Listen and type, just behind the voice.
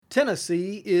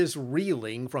Tennessee is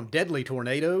reeling from deadly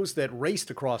tornadoes that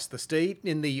raced across the state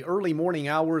in the early morning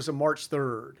hours of March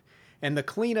 3rd. And the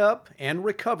cleanup and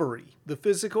recovery, the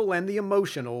physical and the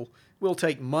emotional, will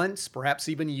take months, perhaps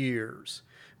even years.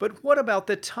 But what about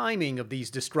the timing of these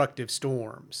destructive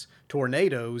storms?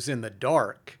 Tornadoes in the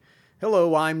dark.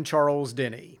 Hello, I'm Charles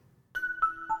Denny.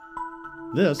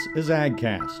 This is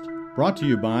AgCast, brought to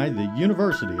you by the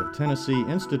University of Tennessee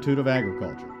Institute of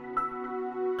Agriculture.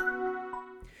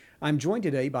 I'm joined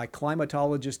today by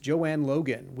climatologist Joanne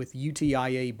Logan with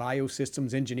UTIA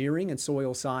Biosystems Engineering and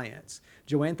Soil Science.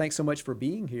 Joanne, thanks so much for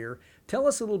being here. Tell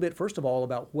us a little bit, first of all,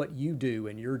 about what you do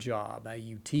in your job.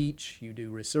 You teach, you do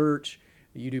research,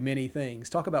 you do many things.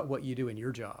 Talk about what you do in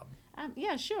your job.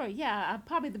 Yeah, sure.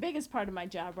 Probably the biggest part of my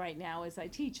job right now is I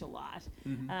teach a lot.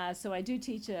 So I do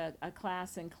teach a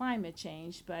class in climate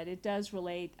change, but it does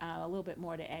relate a little bit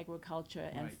more to agriculture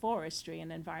and forestry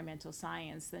and environmental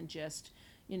science than just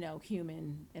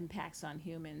human impacts on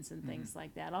humans and things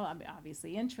like that. I'm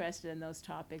obviously interested in those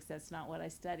topics. That's not what I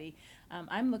study.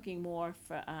 I'm looking more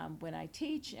for when I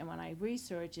teach and when I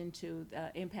research into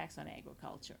impacts on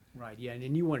agriculture. Right, yeah,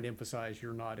 and you wanted to emphasize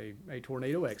you're not a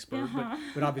tornado expert,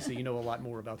 but obviously you know a lot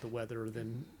more about the weather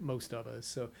than most of us.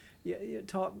 So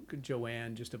talk,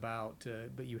 Joanne, just about,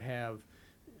 but you have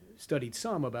studied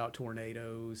some about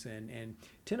tornadoes, and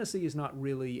Tennessee is not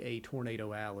really a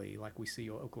tornado alley like we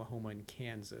see Oklahoma and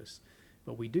Kansas,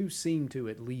 but we do seem to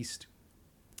at least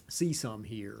see some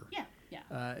here.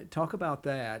 Talk about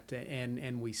that,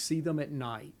 and we see them at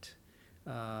night.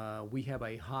 We have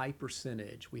a high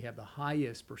percentage. We have the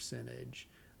highest percentage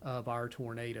of our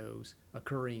tornadoes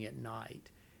occurring at night.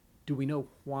 Do we know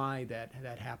why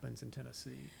that happens in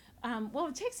Tennessee? Well,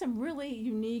 it takes some really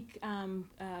unique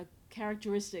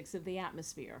characteristics of the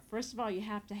atmosphere. First of all, you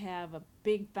have to have a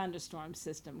big thunderstorm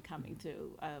system coming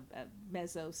through,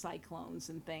 mesocyclones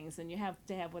and things, and you have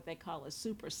to have what they call a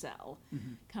supercell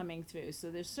coming through. So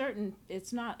there's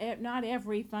it's not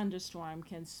every thunderstorm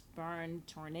can spurn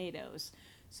tornadoes.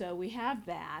 So we have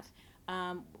that.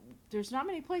 There's not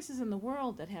many places in the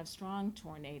world that have strong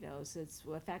tornadoes.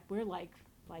 In fact, we're like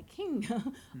king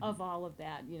of all of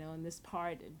that, in this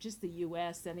part, just the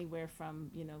U.S., anywhere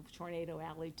from, Tornado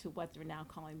Alley to what they're now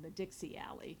calling the Dixie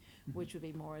Alley, which would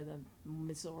be more of the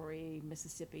Missouri,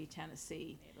 Mississippi,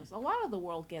 Tennessee. A lot of the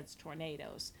world gets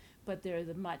tornadoes, but they're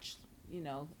the much,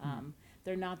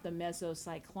 they're not the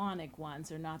mesocyclonic ones.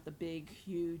 They're not the big,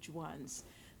 huge ones.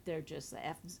 They're just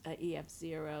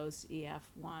EF0s,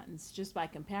 EF1s. Just by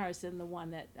comparison, the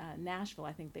one that Nashville,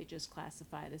 I think they just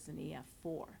classified as an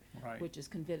EF4, which is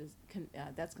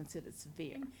that's considered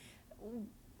severe.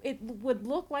 It would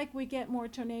look like we get more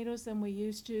tornadoes than we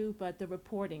used to, but the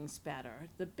reporting's better.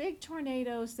 The big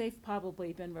tornadoes, they've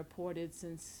probably been reported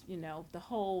since, the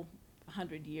whole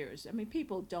 100 years. I mean,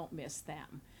 people don't miss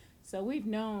them. So we've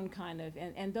known kind of,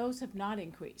 and those have not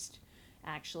increased.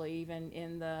 Actually, even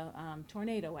in the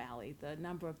tornado alley, the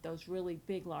number of those really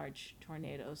big, large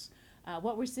tornadoes.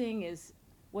 What we're seeing is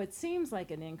what seems like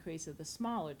an increase of the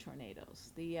smaller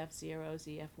tornadoes, the EF0s,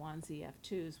 EF1s,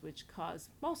 EF2s, which cause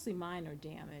mostly minor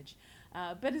damage.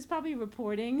 But it's probably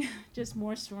reporting just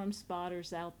more storm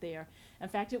spotters out there. In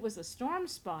fact, it was a storm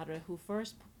spotter who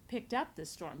first picked up the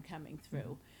storm coming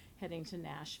through, heading to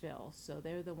Nashville. So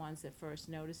they're the ones that first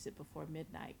noticed it before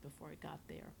midnight, before it got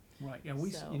there. Right,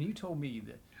 and you told me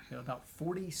that about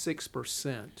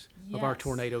 46% of our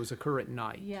tornadoes occur at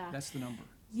night. Yeah. That's the number.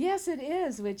 Yes, it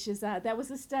is, which is, that was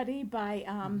a study by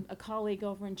a colleague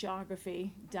over in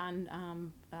geography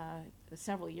done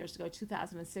several years ago,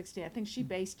 2016. I think she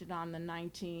based it on the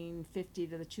 1950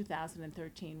 to the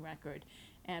 2013 record,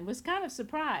 and was kind of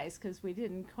surprised because we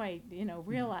didn't quite,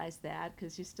 realize that,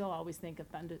 because you still always think of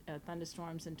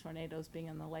thunderstorms and tornadoes being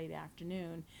in the late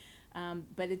afternoon.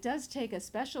 But it does take a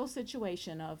special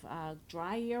situation of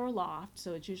dry air aloft,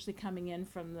 so it's usually coming in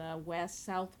from the west,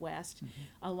 southwest,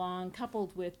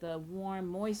 coupled with the warm,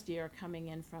 moist air coming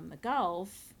in from the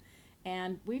Gulf.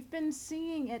 And we've been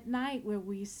seeing at night where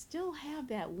we still have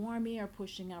that warm air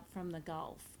pushing up from the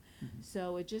Gulf.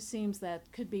 So it just seems that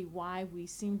could be why we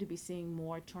seem to be seeing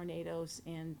more tornadoes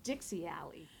in Dixie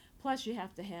Alley. Plus, you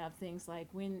have to have things like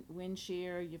wind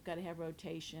shear, you've got to have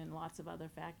rotation, lots of other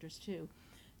factors too.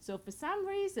 So for some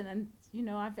reason, and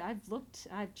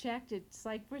I've checked, it's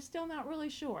like we're still not really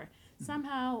sure.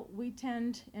 Somehow we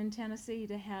tend in Tennessee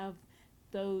to have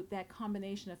that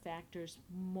combination of factors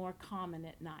more common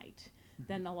at night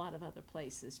than a lot of other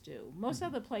places do. Most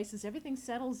other places, everything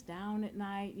settles down at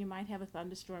night. You might have a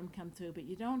thunderstorm come through, but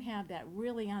you don't have that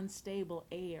really unstable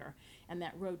air and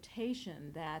that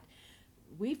rotation that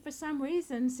we, for some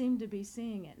reason, seem to be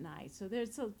seeing at night. So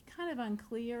there's a kind of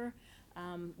unclear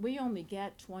We only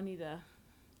get 20 to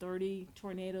 30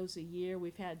 tornadoes a year.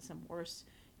 We've had some worse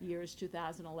years.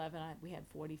 2011, we had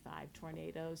 45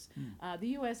 tornadoes. The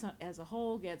U.S. As a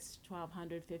whole gets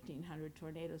 1,200, 1,500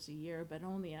 tornadoes a year, but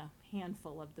only a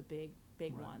handful of the big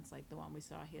Right. ones, like the one we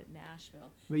saw hit Nashville.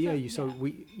 But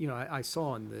I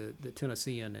saw in the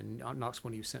Tennessean and Knoxville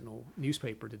News Sentinel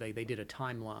newspaper today, they did a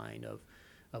timeline of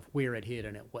where it hit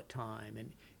and at what time,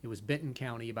 and it was Benton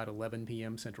County about 11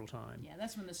 p.m. Central Time. Yeah,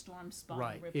 that's when the storm spun.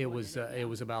 Right. It was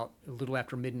about a little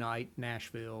after midnight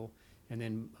Nashville, and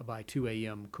then by 2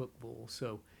 a.m. Cookville.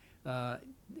 So,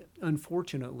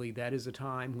 unfortunately, that is a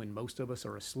time when most of us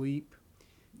are asleep.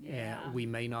 Yeah. And we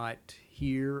may not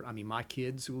hear. I mean, my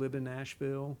kids who live in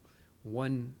Nashville,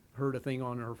 one heard a thing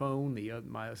on her phone.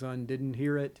 My son didn't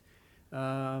hear it.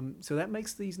 So that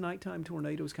makes these nighttime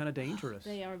tornadoes kind of dangerous.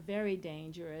 They are very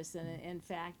dangerous, and in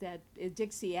fact, that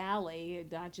Dixie Alley,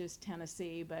 not just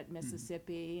Tennessee, but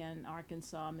Mississippi and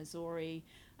Arkansas, Missouri,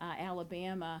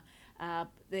 Alabama,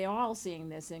 they're all seeing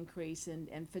this increase,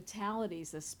 and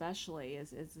fatalities especially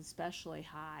is especially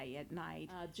high at night.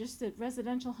 Just that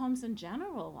residential homes in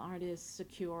general aren't as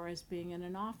secure as being in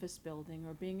an office building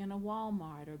or being in a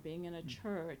Walmart or being in a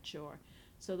church, or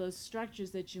so those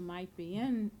structures that you might be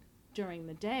in during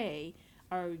the day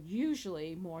are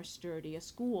usually more sturdy, a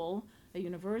school, a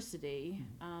university,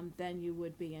 than you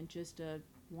would be in just a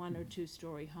 1 or 2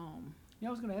 story home. Yeah,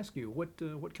 I was going to ask you what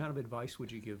kind of advice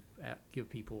would you give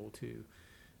people to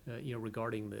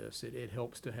regarding this? It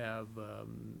helps to have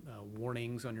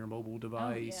warnings on your mobile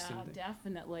device. Oh, yeah,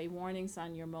 definitely. Warnings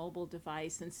on your mobile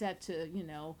device and set to,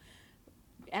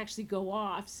 actually go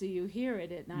off so you hear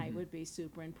it at night would be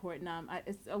super important.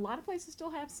 A lot of places still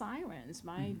have sirens.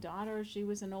 My daughter, she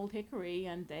was in Old Hickory,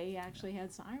 and they actually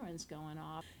had sirens going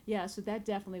off. Yeah, so that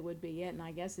definitely would be it. And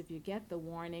I guess if you get the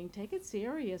warning, take it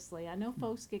seriously. I know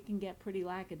folks can get pretty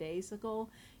lackadaisical.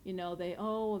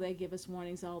 They give us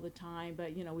warnings all the time,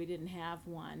 but we didn't have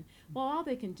one. Well, all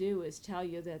they can do is tell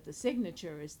you that the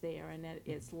signature is there and that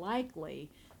it's likely,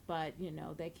 but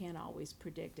they can't always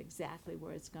predict exactly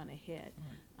where it's going to hit.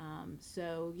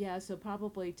 So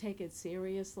probably take it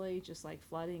seriously, just like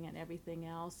flooding and everything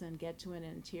else, and get to an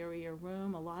interior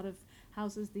room. A lot of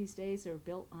houses these days are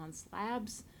built on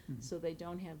slabs, so they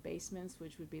don't have basements,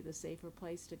 which would be the safer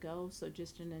place to go. So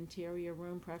just an interior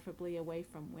room, preferably away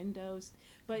from windows.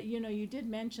 But you did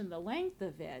mention the length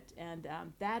of it, and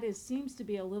that seems to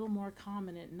be a little more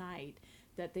common at night,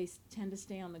 that they tend to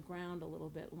stay on the ground a little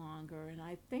bit longer. And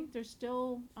I think they're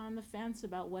still on the fence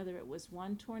about whether it was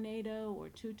 1 tornado or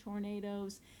 2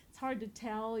 tornadoes. It's hard to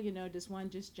tell, does one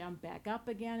just jump back up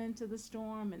again into the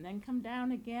storm and then come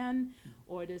down again?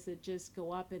 Or does it just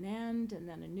go up and end and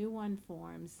then a new one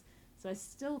forms? So I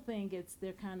still think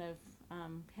they're kind of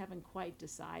haven't quite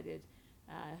decided.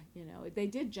 They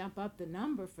did jump up the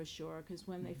number for sure, because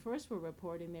when they first were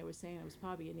reporting, they were saying it was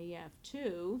probably an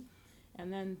EF2. And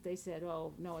then they said,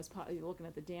 oh, no, it's probably looking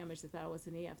at the damage, they thought it was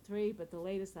an EF3, but the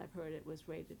latest I've heard, it was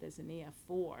rated as an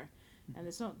EF4. And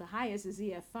the highest is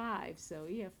EF5, so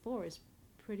EF4 is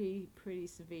pretty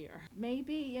severe.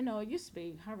 Maybe, it used to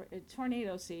be,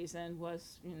 tornado season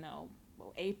was,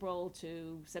 April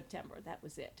to September, that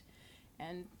was it.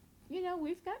 And,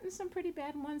 we've gotten some pretty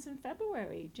bad ones in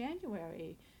February,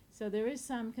 January. So there is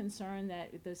some concern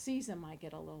that the season might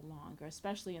get a little longer,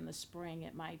 especially in the spring.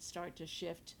 It might start to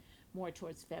shift more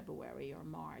towards February or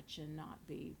March and not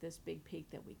be this big peak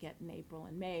that we get in April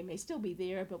and May. It may still be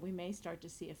there, but we may start to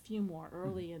see a few more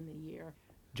early in the year.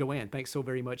 Joanne, thanks so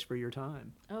very much for your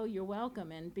time. Oh, you're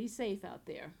welcome, and be safe out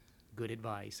there. Good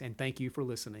advice, and thank you for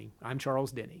listening. I'm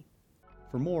Charles Denny.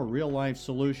 For more real-life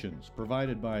solutions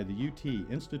provided by the UT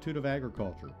Institute of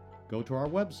Agriculture, go to our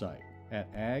website at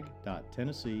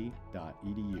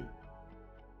ag.tennessee.edu.